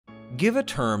Give a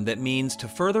term that means to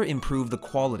further improve the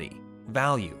quality,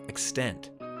 value,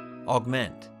 extent.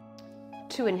 Augment.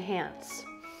 To enhance.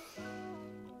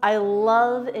 I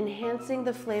love enhancing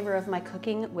the flavor of my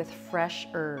cooking with fresh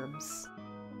herbs.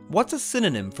 What's a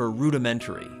synonym for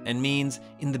rudimentary and means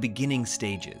in the beginning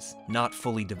stages, not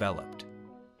fully developed?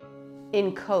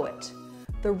 Inchoate.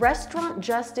 The restaurant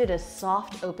just did a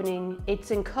soft opening.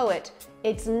 It's inchoate.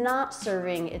 It's not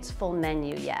serving its full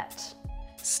menu yet.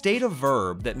 State a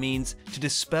verb that means to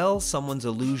dispel someone's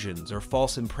illusions or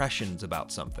false impressions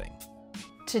about something.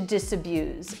 To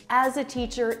disabuse. As a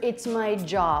teacher, it's my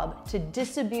job to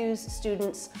disabuse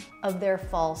students of their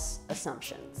false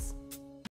assumptions.